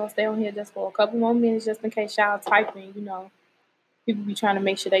shy. We're going to stay on here just for a couple more minutes just in case y'all typing, you know. People be trying to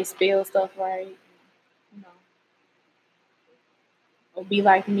make sure they spell stuff right. You know. Or be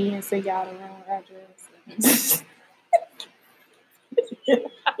like me and say y'all the wrong address.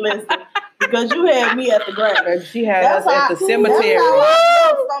 Listen, because you had me at the grave. She had us at the cemetery. That's how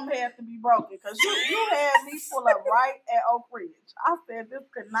I knew something had to be broken. Because you had me pull up right at Oak Ridge. I said this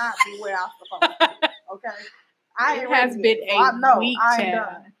could not be where I'm supposed to be. Okay? It has been a week,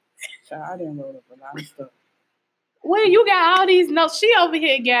 child. I didn't wrote up a lot of stuff. Well, you got all these notes. She over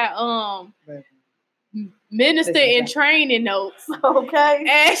here got minister in training notes. Okay.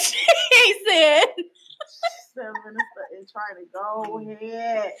 And she said minister in training. Go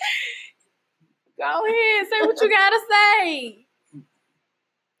ahead. Go ahead. Say what you gotta say.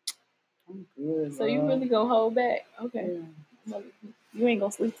 I'm good. So you really gonna hold back? Okay. Yeah. You ain't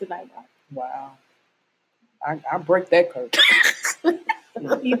gonna sleep tonight, bro. Wow. I break that curse.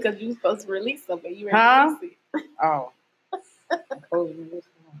 Because you supposed to release something. You ain't release it. Oh.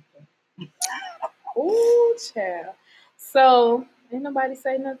 Ooh, child. So, ain't nobody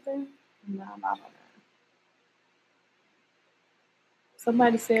say nothing? No, not on that.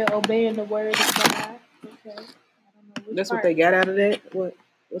 Somebody said obeying the word of God. Okay. I don't know That's what they got out of that?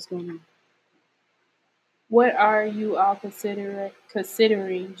 What's going on? What are you all considering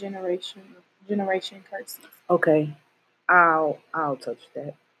generation curses? Okay. I'll touch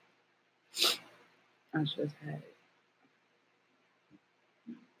that. I just had it.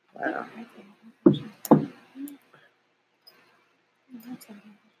 Wow.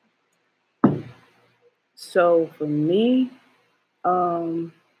 So for me,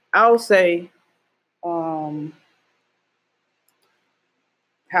 I'll say how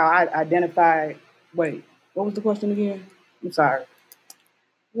I identify. Wait, what was the question again? I'm sorry.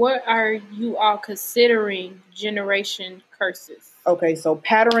 What are you all considering generation curses? Okay, so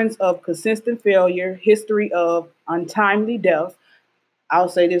patterns of consistent failure, history of untimely death. I'll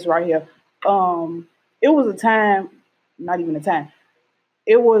say this right here. It was a time, not even a time.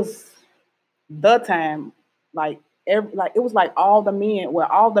 It was the time, it was like all the men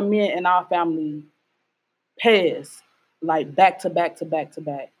in our family passed, like back to back to back to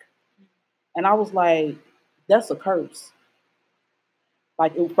back. And I was like, that's a curse.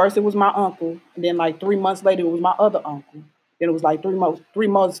 Like first it was my uncle, and then like 3 months later it was my other uncle. Then it was like 3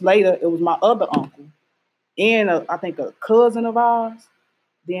 months later it was my other uncle, and I think a cousin of ours.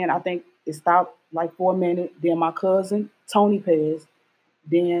 Then I think it stopped like for a minute. Then my cousin Tony passed.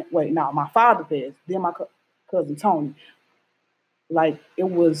 Then my father passed. Then my cousin Tony. Like it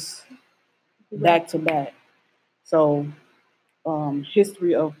was back to back. So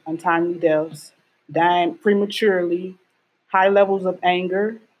history of untimely deaths, dying prematurely, high levels of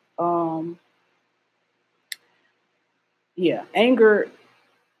anger. Anger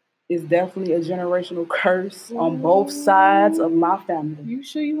is definitely a generational curse on both sides of my family. You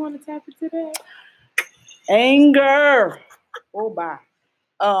sure you want to tap into that? Anger.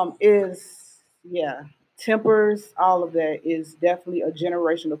 Tempers, all of that is definitely a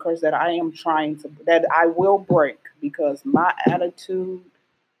generational curse that that I will break, because my attitude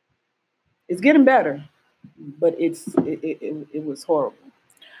is getting better, but it was horrible.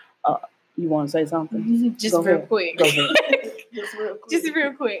 You want to say something? Just real quick. Go ahead. Just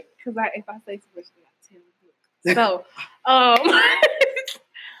real quick, because if I say too much, I got 10 books.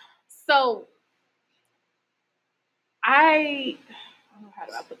 So, I don't know, how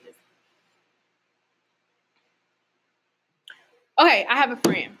do I put this? Okay, I have a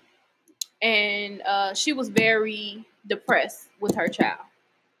friend, and she was very depressed with her child.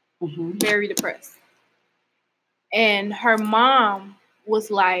 Mm-hmm. Very depressed. And her mom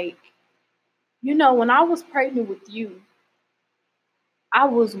was like, when I was pregnant with you, I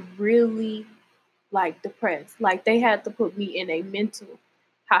was really like depressed. Like they had to put me in a mental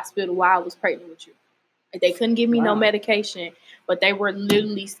hospital while I was pregnant with you. They couldn't give me no medication, but they were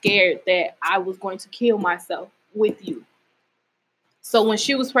literally scared that I was going to kill myself with you. So when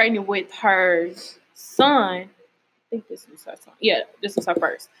she was pregnant with her son, I think this was her son. Yeah, this was her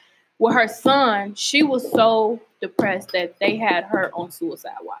first. With her son, she was so depressed that they had her on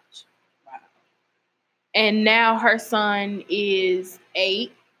suicide watch. Wow. And now her son is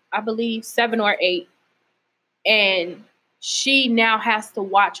 8, I believe, 7 or 8. And she now has to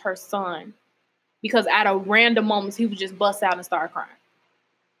watch her son because at a random moments he would just bust out and start crying.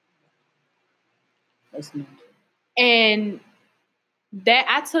 That's me. And that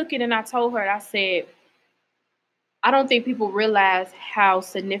I took it and I told her, I said, I don't think people realize how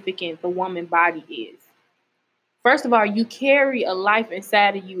significant the woman body is. First of all, you carry a life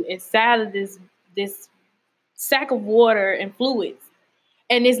inside of you, inside of this sack of water and fluids,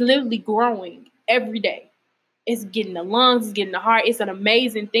 and it's literally growing every day. It's getting the lungs, it's getting the heart. It's an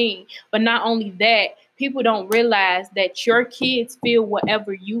amazing thing. But not only that, people don't realize that your kids feel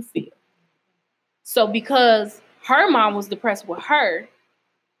whatever you feel. So because her mom was depressed with her,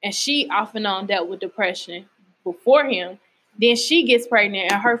 and she off and on dealt with depression before him, then she gets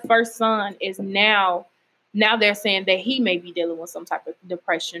pregnant, and her first son is now they're saying that he may be dealing with some type of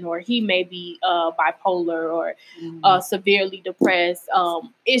depression, or he may be bipolar, or severely depressed.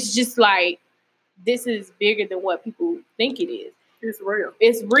 It's just like, this is bigger than what people think it is. It's real.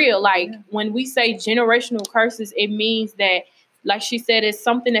 It's real. Like when we say generational curses, it means that, like she said, it's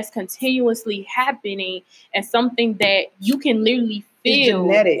something that's continuously happening and something that you can literally feel.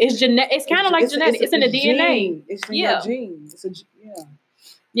 It's genetic. It's kind of like genetic. It's in the DNA. Gene. It's in your genes. Yeah.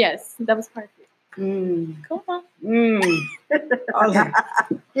 Yes, that was perfect. Come on.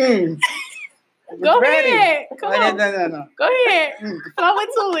 Go ahead. Come on. No. Go ahead. Flow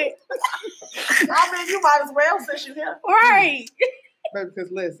into it. I mean, you might as well since you're here. Right.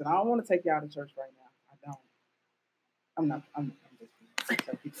 Because listen, I don't want to take y'all to church right now. I don't. I'm not. I'm just.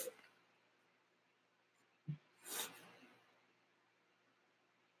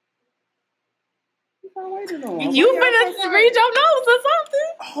 You finna read your notes or something?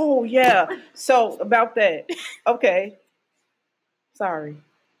 Oh yeah. So about that. Okay. Sorry,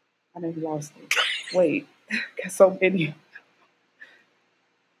 I done lost it. Wait, got so many.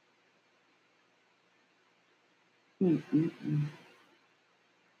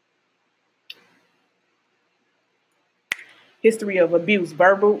 History of abuse: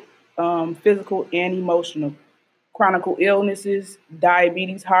 verbal, physical, and emotional. Chronic illnesses,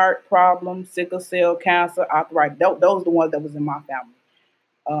 diabetes, heart problems, sickle cell, cancer, arthritis. Those are the ones that was in my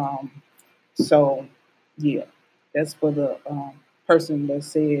family. So, yeah, that's for the person that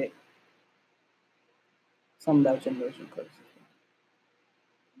said something about generational curses.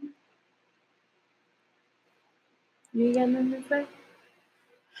 You got nothing to say?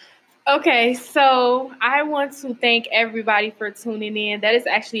 Okay, so I want to thank everybody for tuning in. That is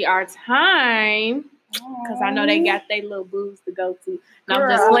actually our time. Because I know they got their little booths to go to. And I'm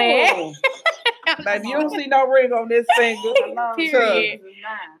just playing. Baby, you don't see no ring on this finger. Period.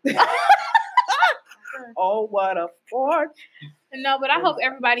 Oh, what a fortune. No, but I hope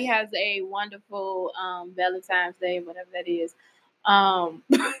everybody has a wonderful Valentine's Day, whatever that is.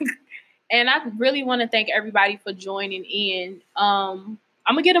 And I really want to thank everybody for joining in. I'm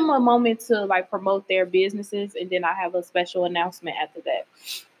going to give them a moment to like promote their businesses, and then I have a special announcement after that.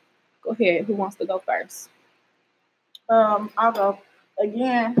 Go ahead. Who wants to go first? I'll go.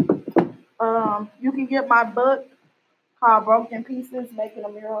 Again, you can get my book called Broken Pieces, Making a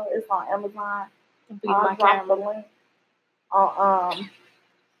Mural. It's on Amazon. I'll drop the link. I'll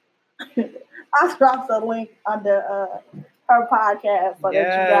drop the link under her podcast so that you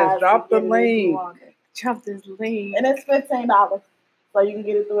guys drop the link. Drop this link. And it's $15. So you can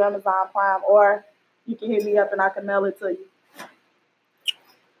get it through Amazon Prime, or you can hit me up and I can mail it to you.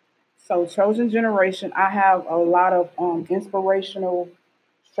 So Chosen Generation, I have a lot of inspirational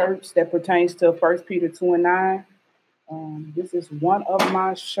shirts that pertains to 1 Peter 2:9. This is one of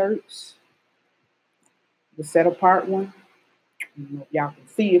my shirts, the set apart one. I don't know if y'all can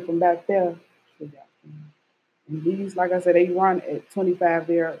see it from back there. And these, like I said, they run at $25.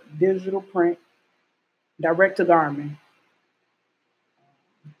 They're digital print, direct to garment.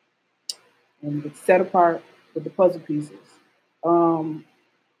 And it's set apart with the puzzle pieces.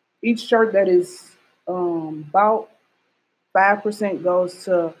 Each shirt that is about 5% goes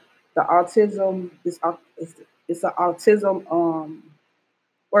to the autism. It's an autism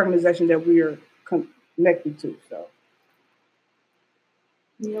organization that we are connected to. So.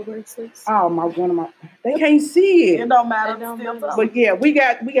 They can't see it. It don't matter. But yeah, we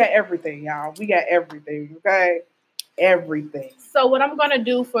got everything, y'all. We got everything. Okay, everything. So what I'm gonna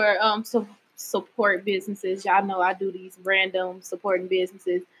do for support businesses, y'all know I do these random supporting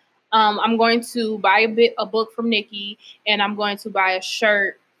businesses. I'm going to buy a book from Nikki, and I'm going to buy a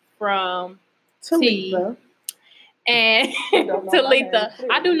shirt from Talitha. And Talitha.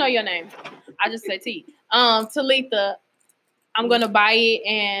 I do know your name. I just said T. Talitha. I'm gonna buy it,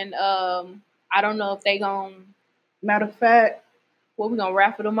 and I don't know if they gonna. Matter of fact, what we gonna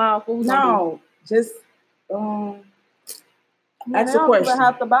raffle them off? What we gonna do? Just ask they a don't question. even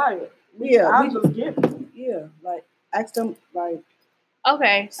have to buy it. I'll just get it. Yeah, like ask them like.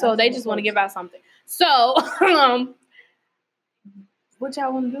 Okay, so they just want to give out something. So, what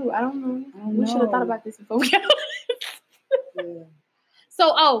y'all want to do? I don't know. We should have thought about this before we got. Yeah.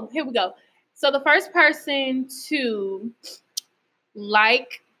 So, here we go. So the first person to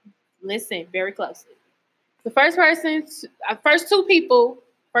listen very closely. The first two people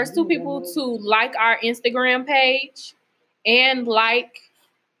to like our Instagram page and like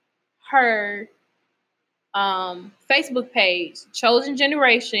her Facebook page, Chosen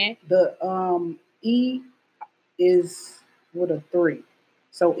Generation. The E is with a 3,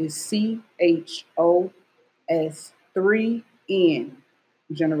 so it's CHOS3N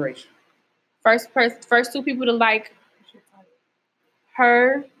Generation. First two people to like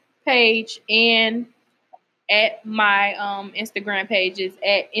her page and at my Instagram pages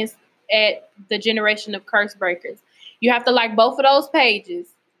at the Generation of Curse Breakers. You have to like both of those pages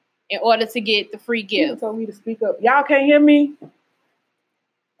in order to get the free gift. You told me to speak up. Y'all can't hear me?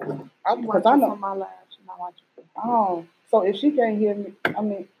 I'm watching from my live. She's not watching. Oh, so if she can't hear me, I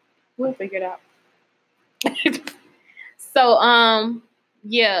mean, we'll figure it out. So,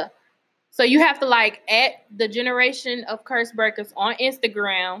 yeah. So you have to like at the Generation of Curse Breakers on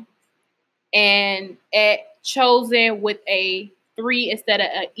Instagram and at Chosen with a 3 instead of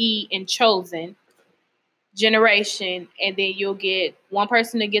an E in Chosen Generation, and then you'll get one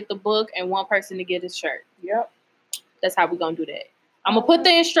person to get the book and one person to get a shirt. Yep. That's how we're going to do that. I'm going to put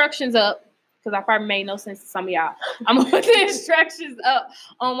the instructions up because I probably made no sense to some of y'all. I'm going to put the instructions up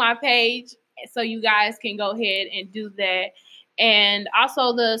on my page so you guys can go ahead and do that. And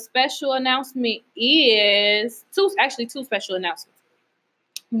also the special announcement is two special announcements.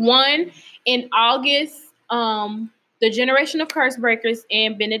 One, in August, the Generation of Curse Breakers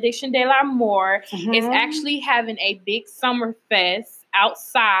and Benediction de la Moore is actually having a big summer fest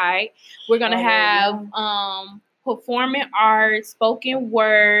outside. We're going to have performing arts, spoken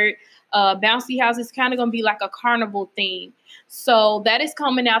word, bouncy house. It's kind of going to be like a carnival theme. So that is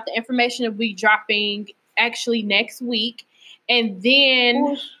coming out. The information will be dropping actually next week. And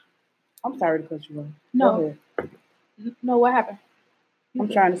then... I'm sorry to cut you off. No. No, what happened? I'm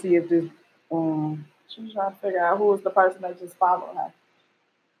trying to see if this... She's trying to figure out who was the person that just followed her.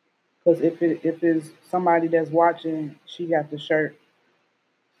 Because if it's somebody that's watching, she got the shirt.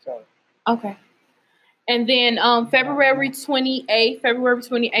 So... Okay. And then February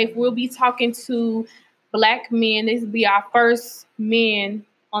 28th, we'll be talking to Black men. This will be our first men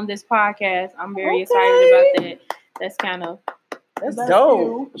on this podcast. I'm very excited about that. That's kind of... That's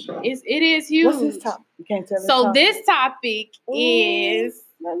dope. It is huge. What's this topic? You can't tell me. So this topic is...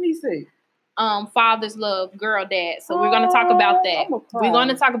 Let me see. Father's love, girl dad. So we're going to talk about that. We're going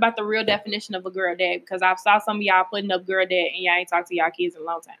to talk about the real definition of a girl dad because I saw some of y'all putting up girl dad and y'all ain't talked to y'all kids in a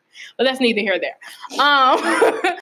long time. But that's neither here nor there.